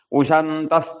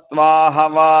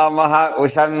उशन्तस्त्वाहवामह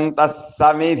उशन्तः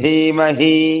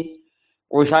समिधीमहि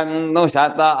उशन्नु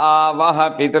शत आवह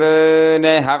पितॄन्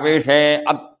हविषे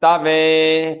अत्तवे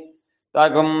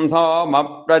तगुं सोम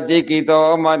प्रचिकितो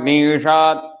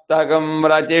मनीषात्तगुं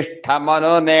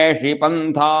रचिष्ठमनुनेषि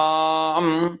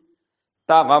पन्थाम्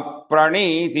तव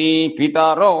प्रणीति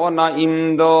पितरो न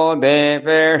इन्दो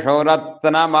देवेषु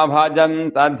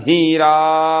रत्नमभजन्त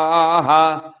धीराः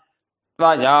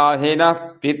त्वया हि नः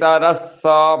पितरः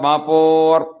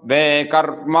सोमपूर्वे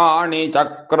कर्माणि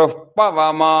चक्रुः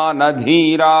पवमानधीराः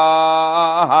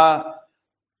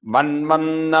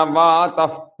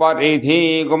मन्मन्नवातः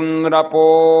परिधीगुम्रपोर्नो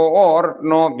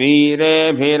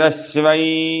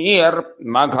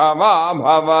वीरेभिरश्वैर्मघवा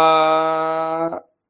भव।